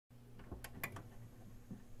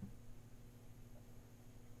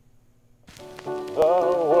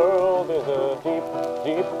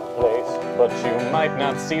but you might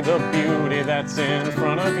not see the beauty that's in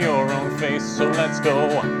front of your own face. So let's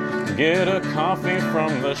go get a coffee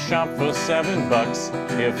from the shop for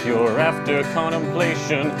 $7. If you're after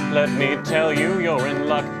contemplation, let me tell you you're in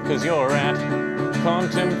luck, 'cause you're at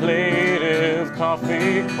Contemplative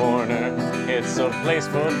Coffee Corner. It's a place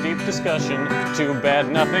for deep discussion. Too bad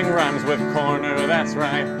nothing rhymes with corner, that's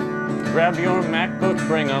right. Grab your MacBook,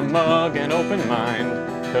 bring a mug, and open mind,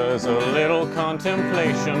 'cause a little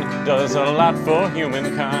contemplation does a lot for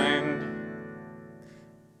humankind.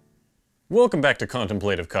 Welcome back to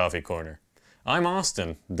Contemplative Coffee Corner. I'm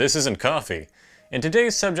Austin, this isn't coffee, and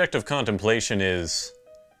today's subject of contemplation is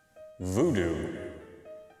voodoo.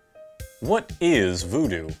 What is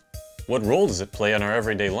voodoo? What role does it play in our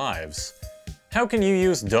everyday lives? How can you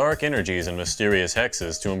use dark energies and mysterious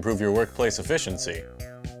hexes to improve your workplace efficiency?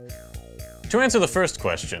 To answer the first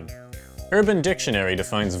question, Urban Dictionary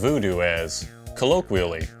defines voodoo as,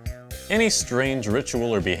 colloquially, any strange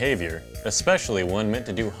ritual or behavior, especially one meant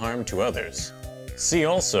to do harm to others. See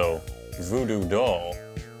also, voodoo doll.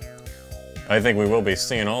 I think we will be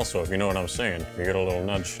seeing also, if you know what I'm saying. You get a little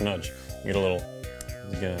nudge, nudge. You get a little,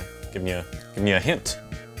 give me a hint.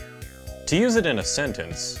 To use it in a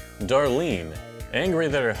sentence, Darlene, angry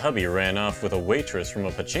that her hubby ran off with a waitress from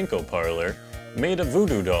a pachinko parlor, made a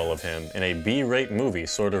voodoo doll of him in a B-rate movie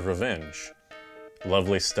sort of revenge.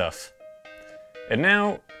 Lovely stuff. And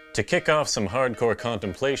now, to kick off some hardcore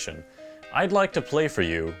contemplation, I'd like to play for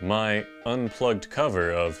you my unplugged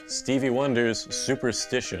cover of Stevie Wonder's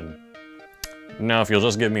Superstition. Now if you'll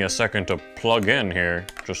just give me a second to plug in here,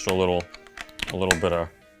 just a little bit of...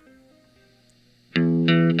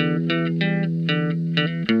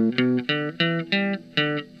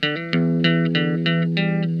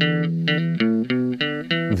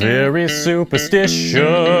 Very superstitious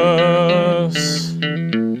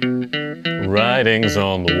writings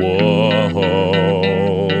on the wall.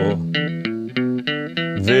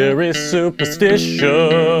 Very superstitious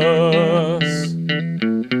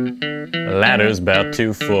ladders about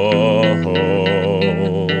to fall.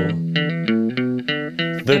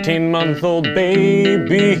 13-month-old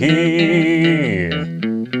baby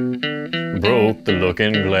broke the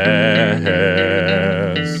looking glass.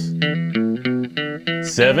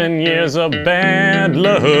 7 years of bad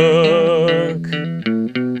luck,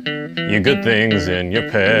 your good things in your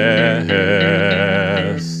past.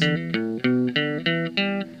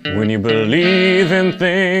 When you believe in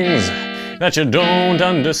things that you don't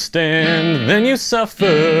understand, then you suffer.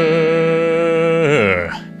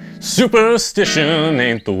 Superstition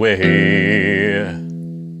ain't the way.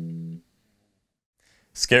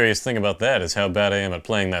 Scariest thing about that is how bad I am at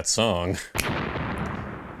playing that song.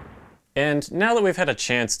 And now that we've had a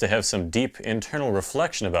chance to have some deep internal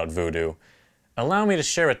reflection about voodoo, allow me to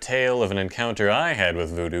share a tale of an encounter I had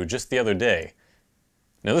with voodoo just the other day.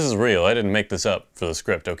 Now this is real, I didn't make this up for the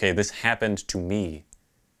script, okay? This happened to me.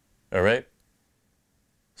 Alright?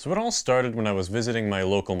 So it all started when I was visiting my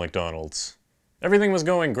local McDonald's. Everything was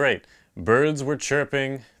going great. Birds were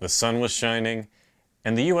chirping, the sun was shining,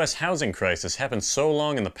 and the US housing crisis happened so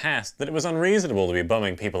long in the past that it was unreasonable to be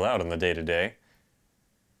bumming people out on the day-to-day.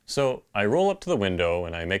 So I roll up to the window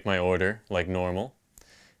and I make my order like normal.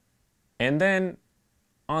 And then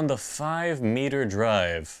on the 5-meter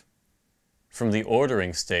drive from the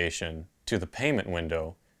ordering station to the payment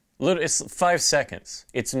window, it's 5 seconds.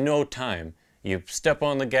 It's no time. You step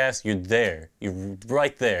on the gas, you're there. You're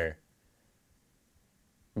right there.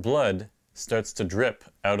 Blood starts to drip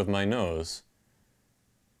out of my nose.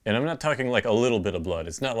 And I'm not talking like a little bit of blood.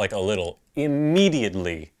 It's not like a little.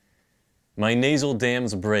 Immediately, my nasal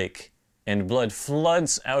dams break and blood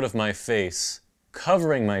floods out of my face,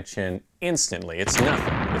 covering my chin instantly. It's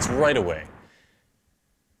nothing. It's right away.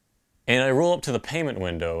 And I roll up to the payment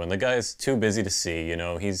window, and the guy's too busy to see, you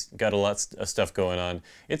know, he's got a lot of stuff going on.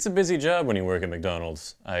 It's a busy job when you work at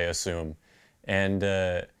McDonald's, I assume. And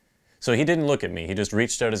so he didn't look at me. He just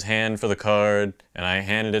reached out his hand for the card, and I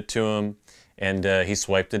handed it to him, and he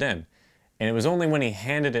swiped it in. And it was only when he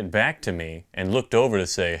handed it back to me and looked over to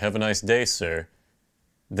say, "Have a nice day, sir,"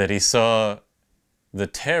 that he saw the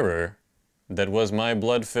terror that was my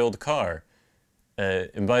blood-filled car.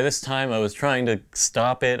 And by this time I was trying to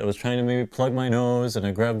stop it. I was trying to maybe plug my nose, and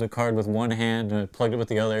I grabbed the card with one hand and I plugged it with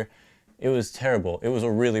the other. It was terrible. It was a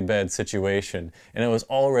really bad situation. And I was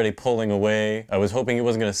already pulling away. I was hoping he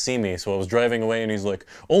wasn't going to see me, so I was driving away and he's like,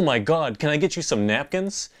 "Oh my God, can I get you some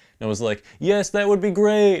napkins?" And I was like, "Yes, that would be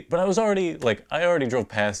great." But I was already, like, I already drove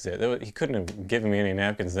past it. He couldn't have given me any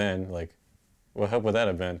napkins then. Like, what help would that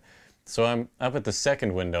have been? So I'm up at the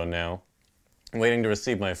second window now, waiting to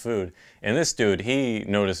receive my food. And this dude, he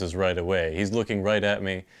notices right away. He's looking right at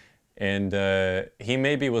me. And he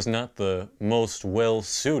maybe was not the most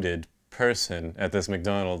well-suited person at this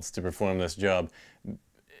McDonald's to perform this job.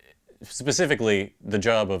 Specifically, the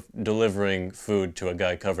job of delivering food to a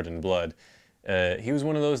guy covered in blood. He was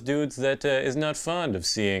one of those dudes that is not fond of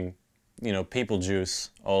seeing, you know, people juice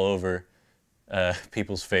all over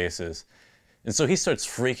people's faces. And so he starts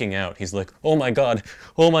freaking out. He's like, oh my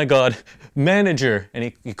God, manager.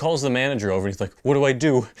 And he calls the manager over and he's like, what do I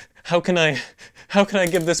do? How can I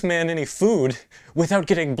give this man any food without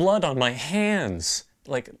getting blood on my hands?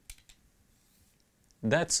 Like,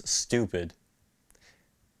 that's stupid.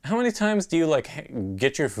 How many times do you like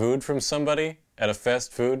get your food from somebody at a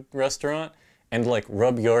fast food restaurant and like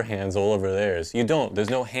rub your hands all over theirs? You don't. There's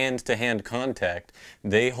no hand-to-hand contact.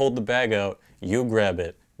 They hold the bag out, you grab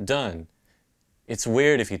it. Done. It's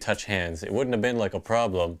weird if you touch hands. It wouldn't have been like a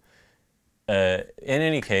problem. In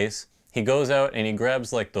any case, he goes out and he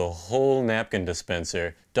grabs like the whole napkin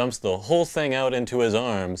dispenser, dumps the whole thing out into his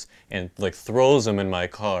arms, and like throws them in my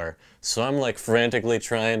car. So I'm like frantically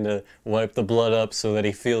trying to wipe the blood up so that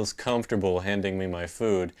he feels comfortable handing me my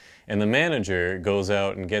food. And the manager goes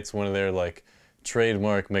out and gets one of their like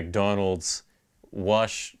trademark McDonald's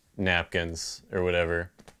wash napkins or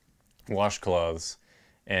whatever, washcloths,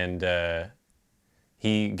 and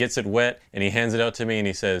he gets it wet and he hands it out to me and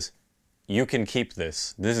he says, you can keep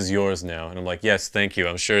this. This is yours now. And I'm like, yes, thank you.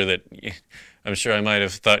 I'm sure I might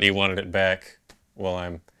have thought you wanted it back while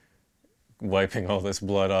I'm wiping all this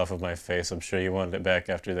blood off of my face. I'm sure you wanted it back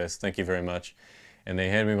after this. Thank you very much. And they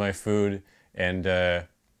hand me my food, and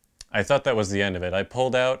I thought that was the end of it. I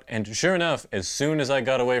pulled out, and sure enough, as soon as I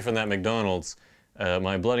got away from that McDonald's,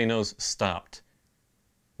 my bloody nose stopped.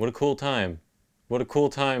 What a cool time. What a cool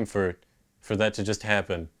time for that to just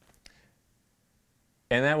happen.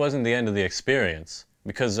 And that wasn't the end of the experience,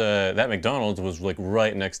 because that McDonald's was like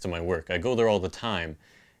right next to my work. I go there all the time,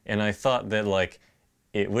 and I thought that like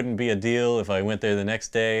it wouldn't be a deal if I went there the next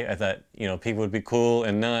day. I thought, you know, people would be cool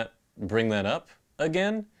and not bring that up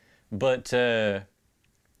again. But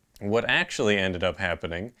what actually ended up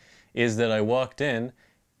happening is that I walked in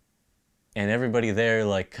and everybody there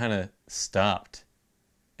like kind of stopped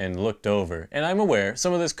and looked over. And I'm aware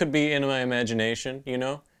some of this could be in my imagination, you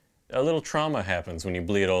know? A little trauma happens when you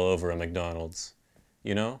bleed all over a McDonald's.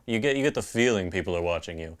 You know? You get the feeling people are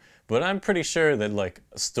watching you. But I'm pretty sure that like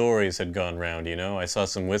stories had gone round, you know? I saw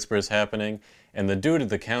some whispers happening, and the dude at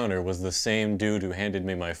the counter was the same dude who handed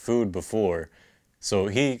me my food before. So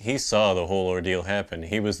he saw the whole ordeal happen.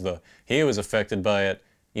 He was affected by it,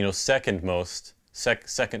 you know, second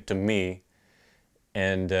to me.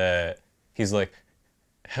 And he's like,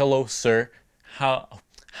 "Hello, sir.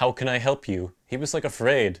 How can I help you?" He was like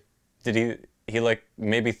afraid. Did he like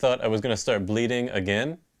maybe thought I was gonna start bleeding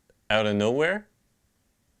again out of nowhere?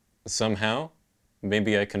 Somehow?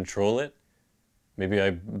 Maybe I control it? Maybe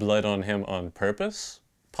I bled on him on purpose?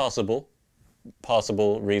 Possible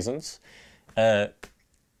reasons. In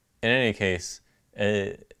any case,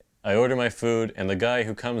 I order my food, and the guy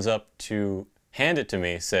who comes up to hand it to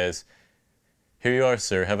me says, "Here you are,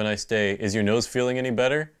 sir. Have a nice day. Is your nose feeling any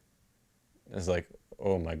better?" It's like,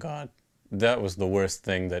 oh my God. That was the worst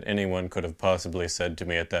thing that anyone could have possibly said to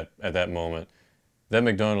me at that moment. That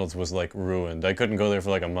McDonald's was like ruined. I couldn't go there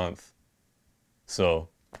for like a month. So,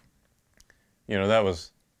 you know, that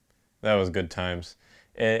was good times.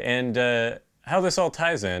 And how this all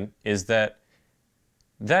ties in is that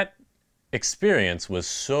experience was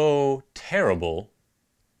so terrible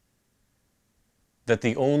that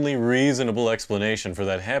the only reasonable explanation for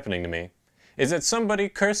that happening to me is that somebody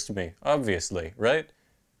cursed me, obviously, right?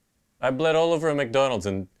 I bled all over a McDonald's,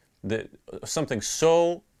 and something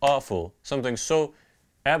so awful, something so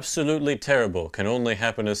absolutely terrible can only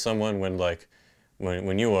happen to someone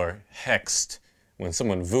when you are hexed, when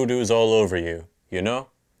someone voodoos all over you, you know?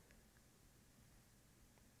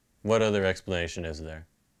 What other explanation is there?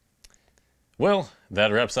 Well,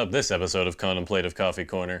 that wraps up this episode of Contemplative Coffee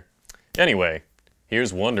Corner. Anyway,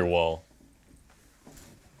 here's Wonderwall.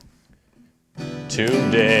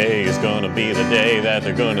 Today is gonna be the day that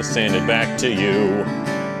they're gonna send it back to you.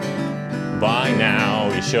 By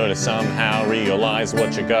now, you should have somehow realized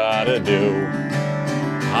what you gotta do.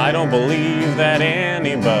 I don't believe that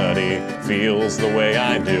anybody feels the way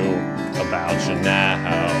I do about you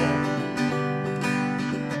now.